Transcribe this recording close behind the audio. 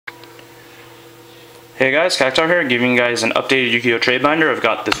Hey guys, Cactar here, giving you guys an updated Yu-Gi-Oh! Trade binder. I've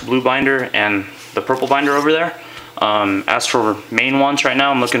got this blue binder and the purple binder over there. As for main ones right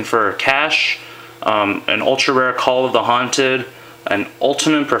now, I'm looking for Cash, an ultra rare Call of the Haunted, an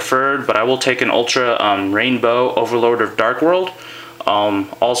ultimate preferred, but I will take an ultra Reign-Beaux Overlord of Dark World.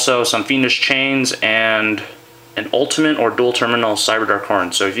 Also some Fiendish Chains and an ultimate or dual terminal Cyber Dark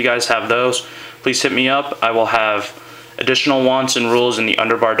Horn. So if you guys have those, please hit me up. I will have additional wants and rules in the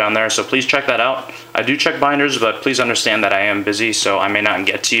underbar down there, so please check that out. I do check binders, but please understand that I am busy, so I may not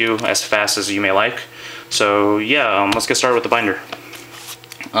get to you as fast as you may like. So yeah, let's get started with the binder.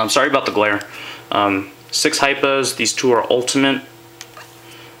 Sorry about the glare. 6 hypos, these 2 are ultimate.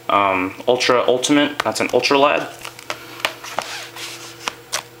 Ultra ultimate, that's an ultra lad.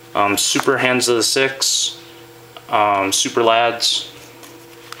 Super hands of the 6, super lads,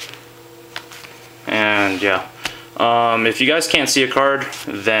 and yeah. If you guys can't see a card,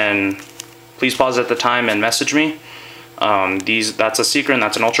 then please pause at the time and message me. That's a secret and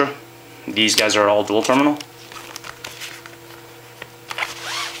that's an ultra. These guys are all dual terminal.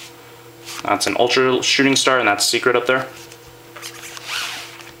 That's an ultra shooting star and that's secret up there.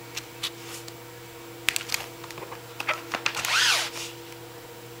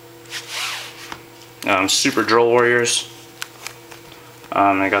 Super Droll Warriors.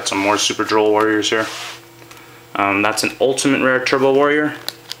 I got some more Super Droll Warriors here. That's an ultimate rare Turbo Warrior,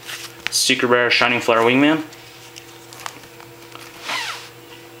 secret rare Shining Flare Wingman.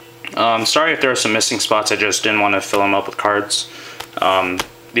 Sorry if there are some missing spots, I just didn't want to fill them up with cards.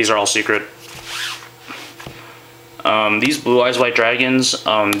 These are all secret. These Blue Eyes White Dragons,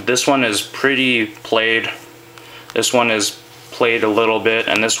 this one is pretty played. This one is played a little bit,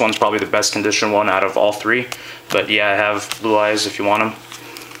 and this one's probably the best condition one out of all 3. But yeah, I have Blue Eyes if you want them.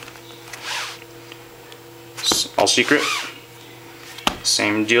 All secret.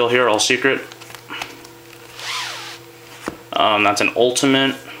 Same deal here, all secret. That's an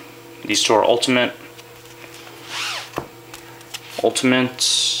ultimate. These 2 are ultimate.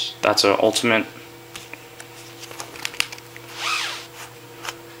 Ultimate. That's an ultimate.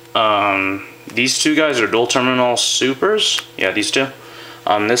 These 2 guys are dual terminal supers. Yeah, these 2.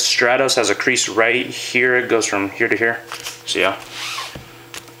 This Stratos has a crease right here. It goes from here to here. So yeah.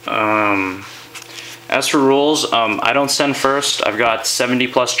 As for rules, I don't send first. I've got 70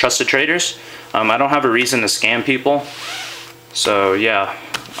 plus trusted traders. I don't have a reason to scam people. So yeah,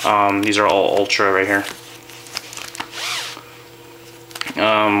 these are all ultra right here.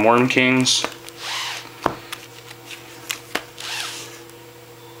 Worm Kings.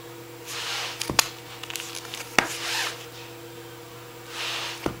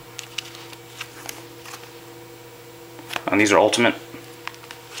 And these are ultimate.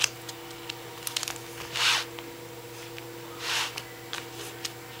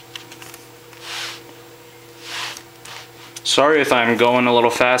 Sorry if I'm going a little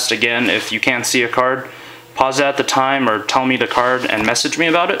fast. Again, if you can't see a card, pause it at the time or tell me the card and message me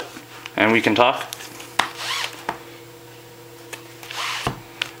about it, and we can talk.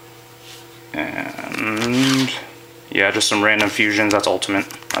 And yeah, just some random fusions. That's ultimate.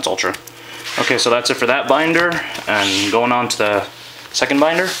 That's ultra. Okay, so that's it for that binder, and going on to the second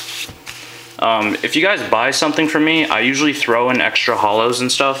binder. If you guys buy something from me, I usually throw in extra hollows and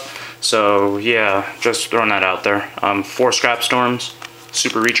stuff. So yeah, just throwing that out there. 4 Scrap Storms,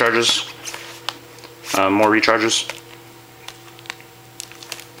 super recharges, more recharges.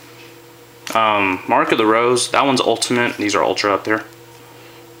 Mark of the Rose, that one's ultimate. These are ultra up there.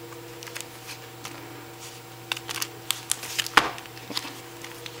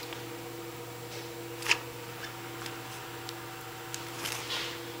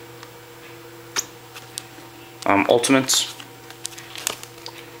 Ultimates.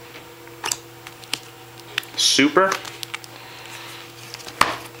 Super.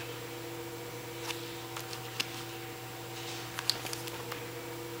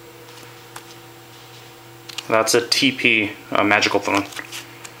 That's a TP, a magical phone.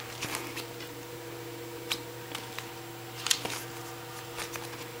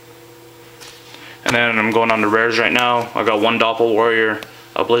 And then I'm going on to rares right now. I got 1 Doppel Warrior,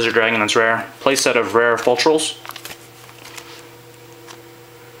 a Blizzard Dragon that's rare, playset of rare Fultrals.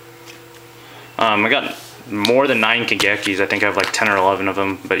 I got more than 9 Kagekis. I think I have like 10 or 11 of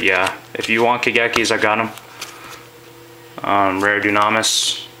them. But yeah, if you want Kagekis, I got them. Rare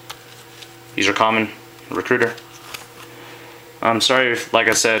Dunamis. These are common. Recruiter. I'm sorry, like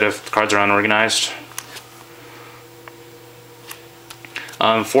I said, if the cards are unorganized.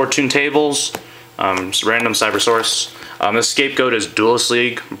 4 Tune Tables. Random Cyber Source. This Scapegoat is Duelist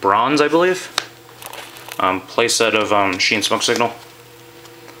League Bronze, I believe. Playset of Sheen Smoke Signal.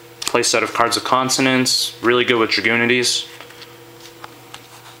 play set of Cards of Consonance. Really good with Dragoonities.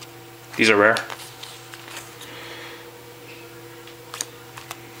 These are rare.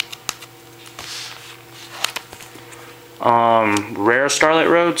 Rare Starlight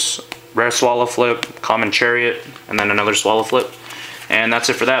Roads, rare Swallow Flip, common Chariot, and then another Swallow Flip. And that's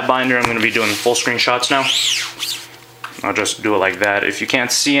it for that binder. I'm going to be doing full screenshots now. I'll just do it like that. If you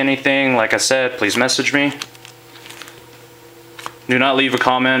can't see anything, like I said, please message me. Do not leave a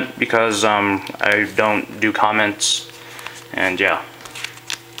comment because I don't do comments. And yeah,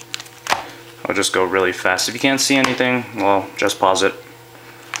 I'll just go really fast. If you can't see anything, well, just pause it.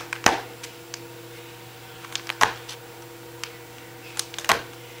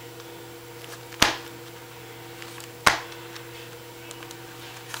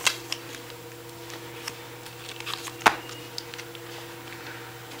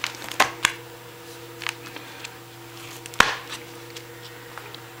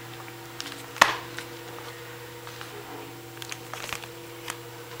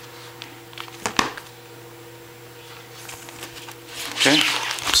 Okay,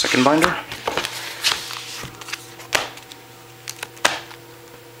 second binder.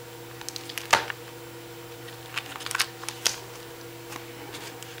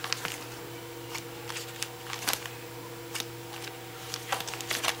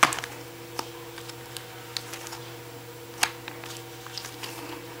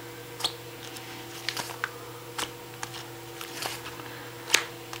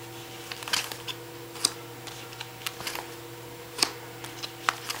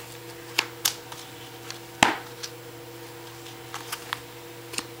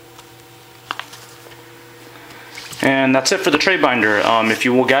 And that's it for the trade binder. If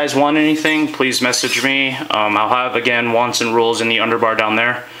you guys want anything, please message me. I'll have, again, wants and rules in the underbar down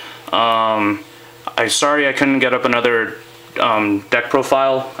there. I'm sorry I couldn't get up another deck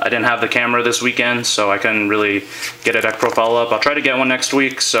profile. I didn't have the camera this weekend, so I couldn't really get a deck profile up. I'll try to get one next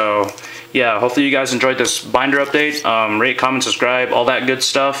week. So yeah, hopefully you guys enjoyed this binder update. Rate, comment, subscribe, all that good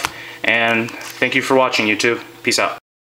stuff. And thank you for watching, YouTube. Peace out.